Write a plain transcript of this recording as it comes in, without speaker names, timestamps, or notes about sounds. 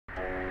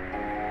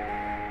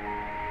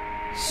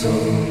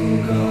Soul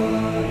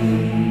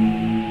Garden.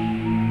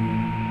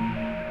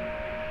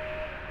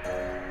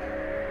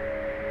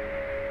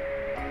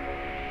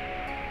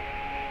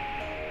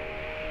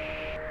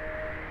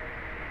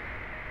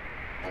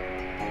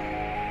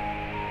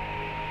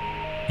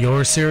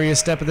 Your Sirius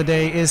Step of the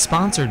Day is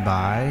sponsored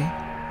by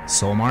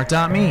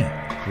Soulmart.me.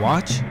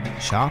 Watch,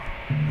 shop,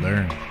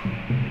 learn.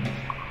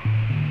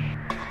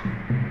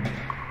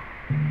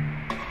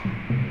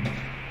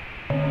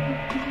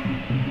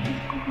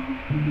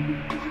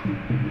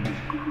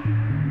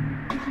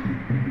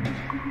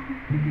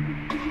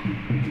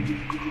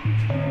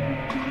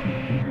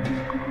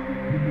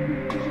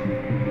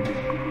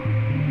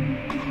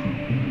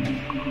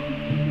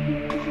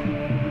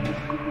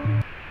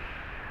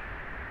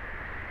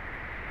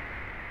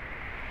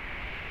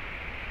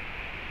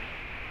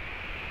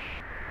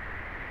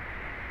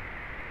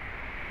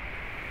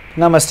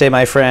 Namaste,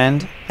 my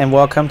friend, and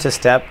welcome to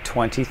Step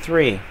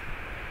 23.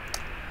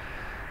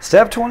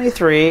 Step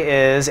 23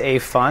 is a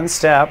fun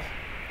step,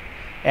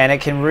 and it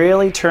can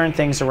really turn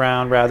things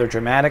around rather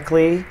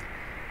dramatically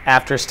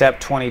after Step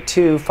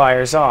 22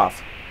 fires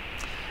off.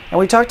 And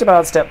we talked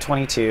about Step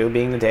 22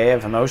 being the day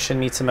of emotion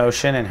meets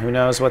emotion, and who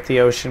knows what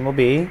the ocean will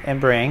be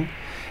and bring.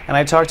 And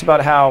I talked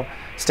about how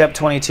Step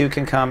 22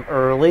 can come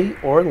early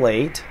or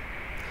late.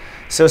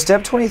 So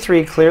Step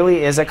 23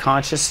 clearly is a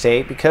conscious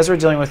state because we're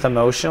dealing with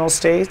emotional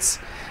states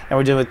and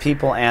we're dealing with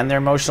people and their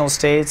emotional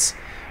states.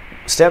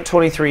 Step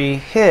 23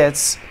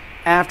 hits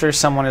after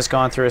someone has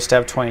gone through a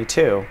Step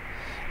 22.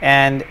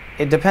 And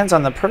it depends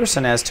on the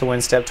person as to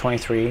when Step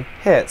 23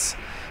 hits.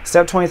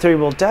 Step 23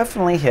 will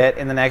definitely hit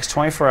in the next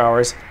 24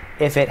 hours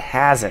if it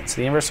hasn't. So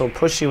the universe will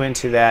push you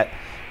into that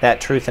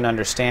truth and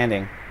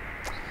understanding.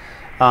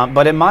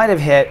 But it might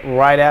have hit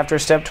right after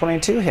Step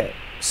 22 hit.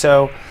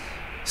 So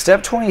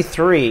Step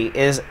 23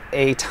 is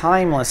a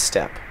timeless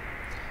step.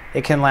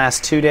 It can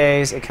last 2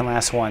 days, it can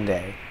last 1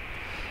 day.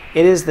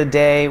 It is the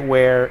day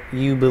where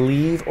you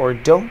believe or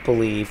don't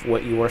believe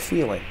what you are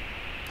feeling.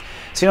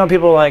 So you know,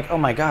 people are like, oh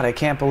my God, I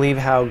can't believe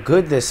how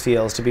good this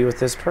feels to be with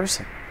this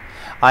person.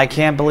 I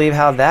can't believe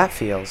how that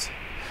feels.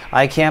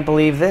 I can't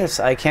believe this,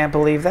 I can't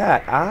believe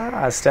that.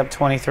 Ah, Step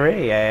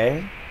 23,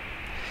 eh?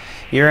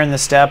 You're in the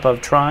step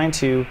of trying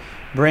to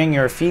bring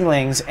your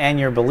feelings and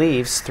your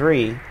beliefs,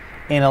 3,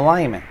 in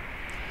alignment.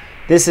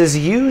 This is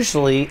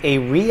usually a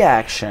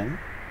reaction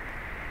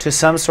to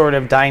some sort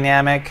of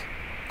dynamic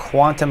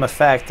quantum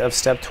effect of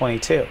Step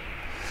 22.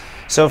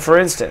 So for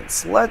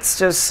instance, let's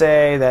just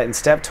say that in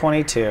Step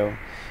 22,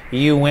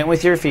 you went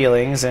with your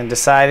feelings and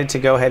decided to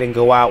go ahead and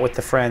go out with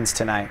the friends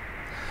tonight.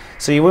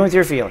 So you went with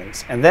your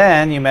feelings, and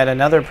then you met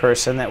another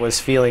person that was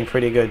feeling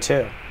pretty good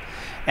too.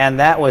 And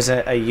that was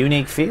a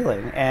unique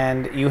feeling,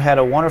 and you had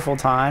a wonderful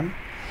time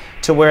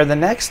to where the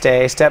next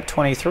day, Step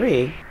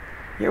 23,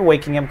 you're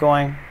waking up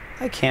going,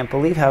 I can't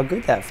believe how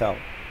good that felt.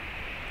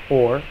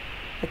 Or,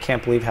 I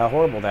can't believe how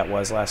horrible that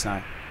was last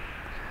night.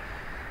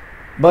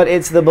 But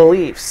it's the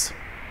beliefs.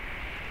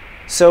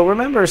 So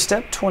remember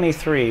Step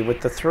 23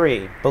 with the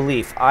 3,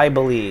 belief, I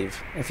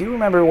believe. If you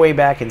remember way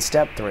back in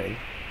Step 3,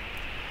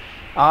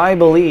 I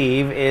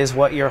believe is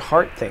what your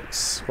heart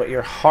thinks, what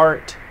your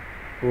heart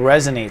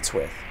resonates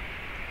with.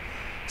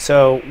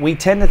 So we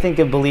tend to think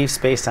of beliefs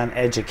based on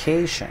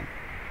education.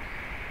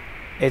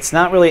 It's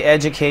not really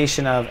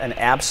education of an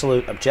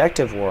absolute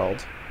objective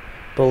world.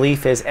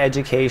 Belief is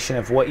education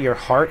of what your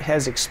heart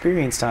has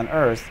experienced on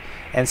earth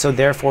and so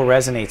therefore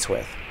resonates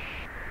with.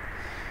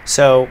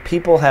 So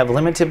people have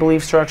limited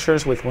belief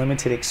structures with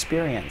limited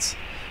experience.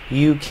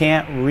 You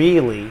can't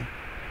really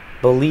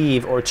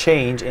believe or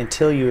change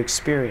until you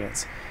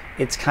experience.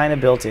 It's kind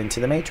of built into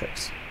the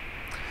matrix.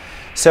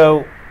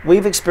 So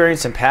we've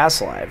experienced in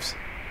past lives.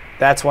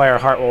 That's why our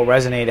heart will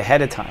resonate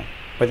ahead of time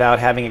without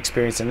having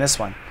experience in this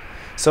one.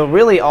 So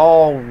really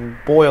all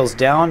boils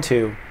down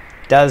to,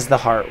 does the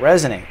heart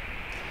resonate?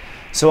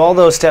 So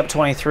although Step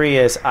 23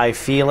 is I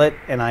feel it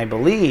and I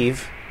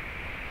believe,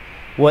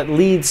 what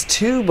leads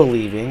to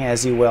believing,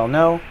 as you well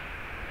know,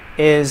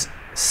 is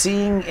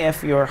seeing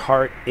if your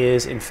heart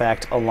is in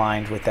fact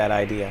aligned with that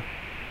idea.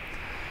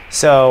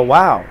 So,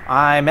 wow,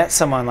 I met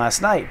someone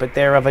last night, but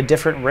they're of a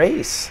different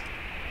race.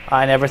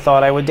 I never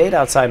thought I would date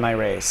outside my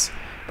race,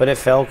 but it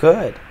felt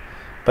good.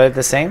 But at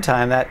the same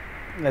time, that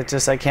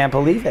just, I can't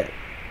believe it.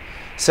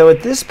 So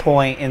at this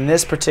point, in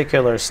this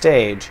particular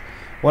stage,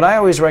 what I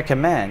always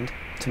recommend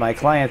to my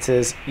clients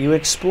is you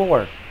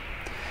explore.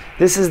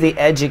 This is the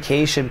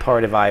education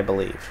part of I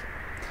believe.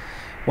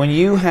 When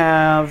you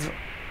have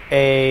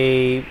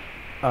a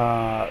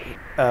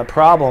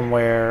problem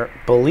where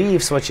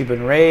beliefs, what you've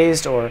been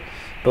raised, or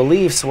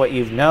beliefs, what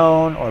you've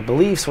known, or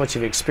beliefs, what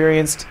you've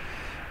experienced,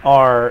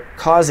 are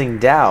causing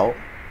doubt,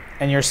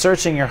 and you're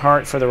searching your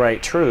heart for the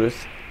right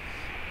truth,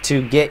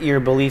 to get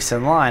your beliefs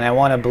in line. I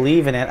want to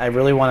believe in it. I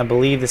really want to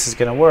believe this is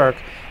going to work.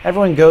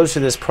 Everyone goes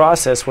through this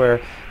process where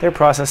they're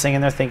processing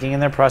and they're thinking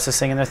and they're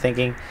processing and they're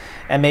thinking,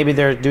 and maybe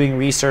they're doing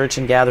research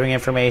and gathering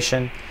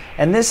information.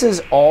 And this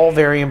is all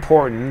very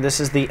important. This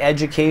is the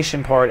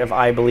education part of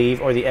I believe,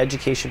 or the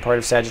education part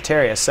of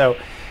Sagittarius. So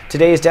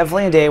today is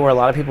definitely a day where a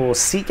lot of people will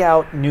seek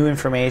out new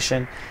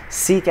information,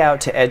 seek out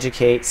to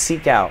educate,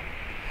 seek out.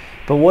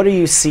 But what are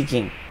you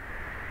seeking?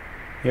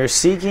 You're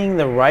seeking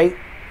the right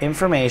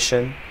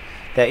information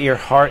that your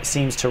heart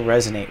seems to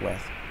resonate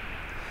with.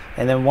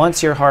 And then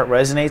once your heart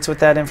resonates with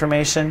that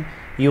information,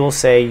 you will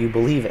say you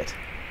believe it.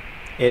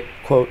 It,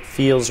 quote,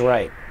 feels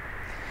right.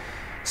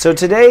 So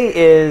today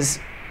is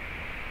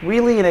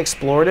really an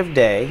explorative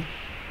day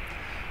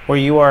where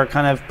you are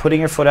kind of putting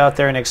your foot out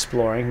there and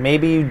exploring.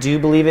 Maybe you do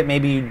believe it.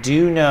 Maybe you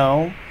do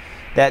know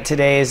that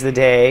today is the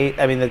day,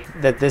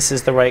 that this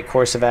is the right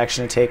course of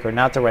action to take or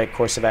not the right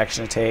course of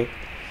action to take.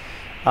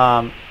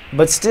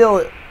 But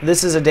still,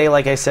 this is a day,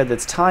 like I said,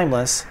 that's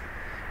timeless.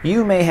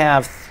 You may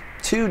have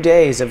 2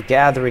 days of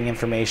gathering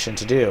information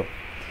to do.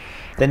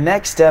 The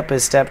next step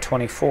is step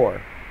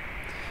 24.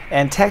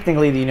 And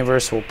technically, the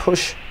universe will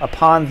push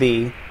upon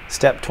thee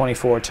step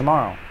 24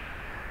 tomorrow.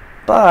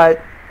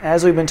 But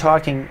as we've been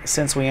talking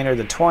since we entered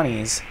the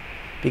 20s,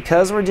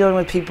 because we're dealing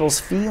with people's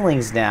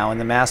feelings now in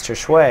the master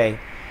shui,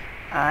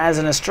 as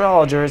an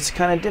astrologer, it's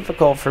kind of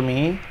difficult for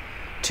me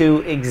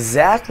to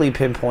exactly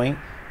pinpoint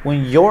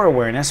when your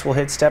awareness will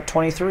hit step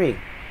 23.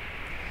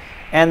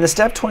 And the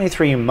step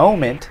 23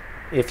 moment,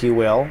 if you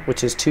will,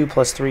 which is 2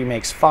 plus 3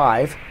 makes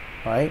 5,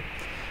 right?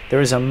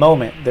 There is a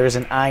moment, there's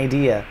an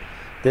idea.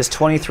 This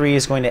 23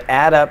 is going to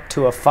add up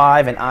to a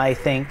 5 and I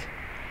think.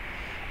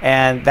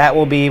 And that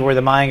will be where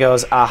the mind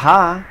goes,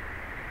 aha,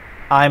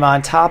 I'm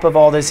on top of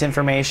all this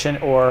information,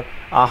 or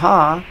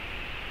aha,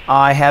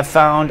 I have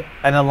found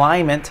an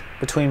alignment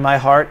between my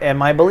heart and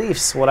my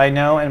beliefs, what I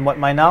know and what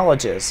my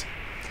knowledge is.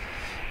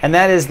 And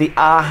that is the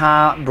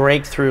aha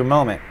breakthrough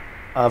moment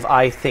of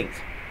I think.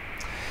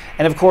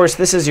 And of course,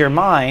 this is your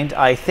mind,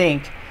 I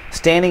think,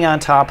 standing on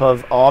top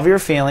of all of your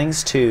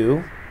feelings,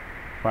 2,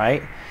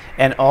 right?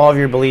 And all of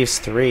your beliefs,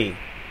 3.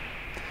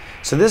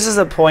 So this is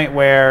a point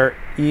where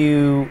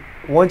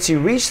once you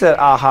reach that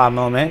aha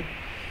moment,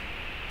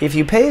 if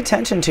you pay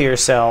attention to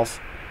yourself,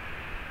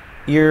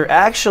 you're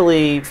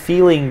actually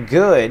feeling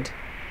good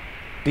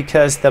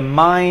because the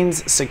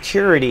mind's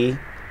security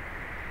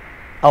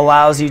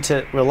allows you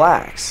to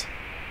relax.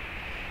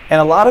 And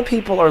a lot of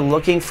people are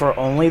looking for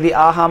only the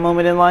aha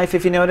moment in life,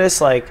 if you notice,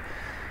 like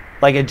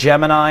a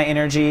Gemini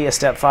energy, a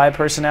step 5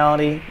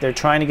 personality. They're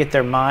trying to get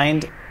their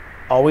mind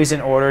always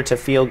in order to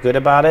feel good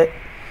about it.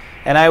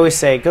 And I always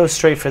say, go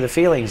straight for the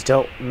feelings.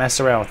 Don't mess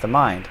around with the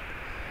mind.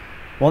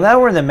 Well, now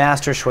we're in the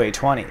Master Shui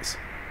 20s.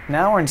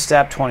 Now we're in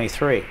step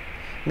 23.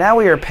 Now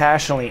we are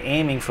passionately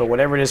aiming for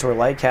whatever it is we're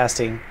light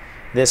casting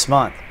this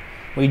month.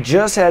 We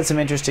just had some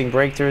interesting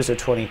breakthroughs with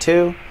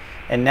 22,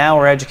 and now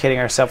we're educating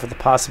ourselves with the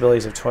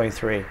possibilities of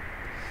 23.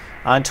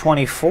 On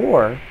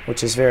 24,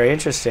 which is very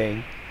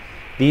interesting,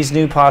 these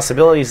new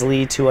possibilities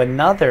lead to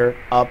another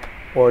up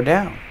or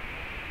down.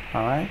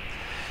 All right?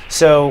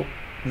 So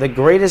the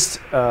greatest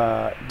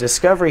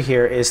discovery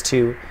here is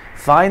to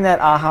find that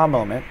aha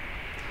moment,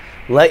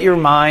 let your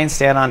mind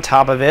stand on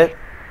top of it,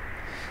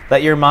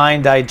 let your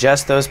mind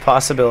digest those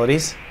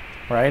possibilities,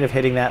 right, of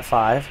hitting that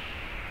 5,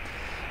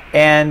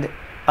 and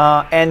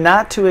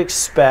not to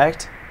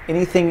expect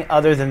anything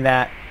other than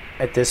that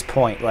at this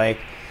point. Like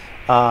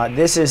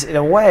this is in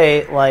a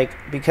way like,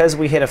 because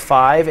we hit a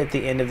 5 at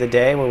the end of the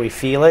day where we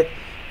feel it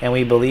and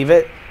we believe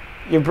it,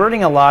 you're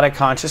burning a lot of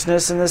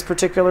consciousness in this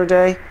particular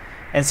day.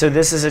 And so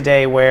this is a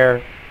day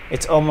where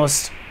it's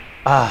almost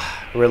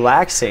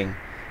relaxing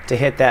to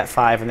hit that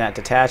 5 and that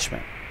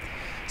detachment.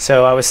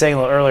 So I was saying a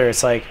little earlier,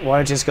 it's like, why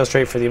don't you just go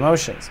straight for the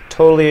emotions?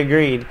 Totally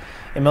agreed.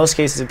 In most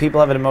cases, if people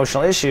have an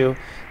emotional issue,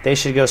 they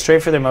should go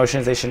straight for their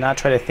emotions. They should not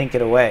try to think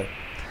it away.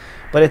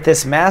 But at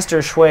this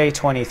Master Shui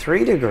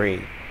 23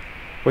 degree,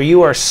 where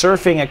you are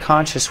surfing a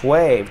conscious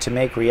wave to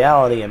make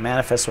reality and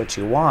manifest what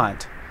you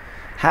want,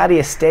 how do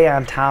you stay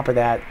on top of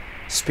that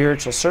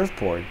spiritual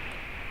surfboard?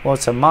 Well,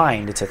 it's a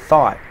mind, it's a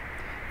thought.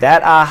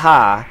 That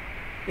aha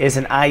is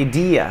an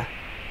idea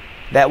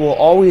that will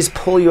always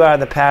pull you out of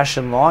the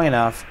passion long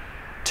enough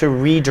to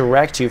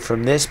redirect you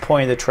from this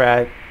point of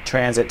the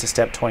transit to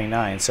step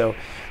 29. So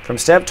from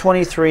step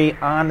 23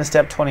 on to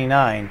step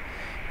 29,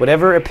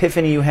 whatever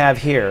epiphany you have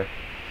here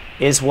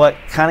is what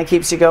kind of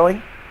keeps you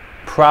going,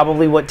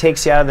 probably what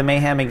takes you out of the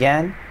mayhem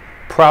again,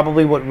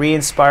 probably what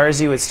re-inspires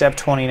you at step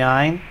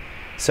 29.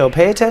 So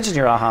pay attention to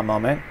your aha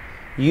moment.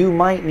 You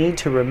might need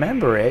to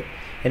remember it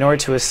in order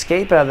to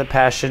escape out of the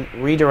passion,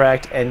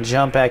 redirect, and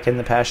jump back in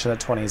the passion of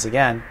the 20s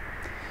again.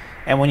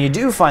 And when you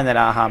do find that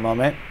aha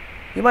moment,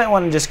 you might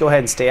want to just go ahead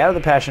and stay out of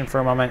the passion for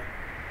a moment,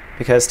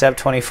 because step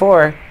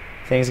 24,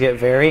 things get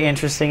very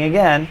interesting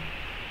again,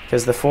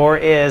 because the 4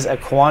 is a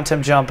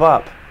quantum jump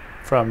up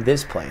from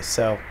this place.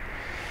 So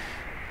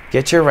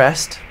get your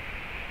rest.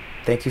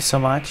 Thank you so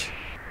much.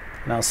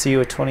 And I'll see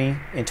you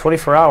in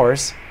 24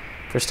 hours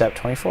for step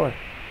 24.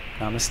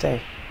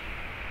 Namaste.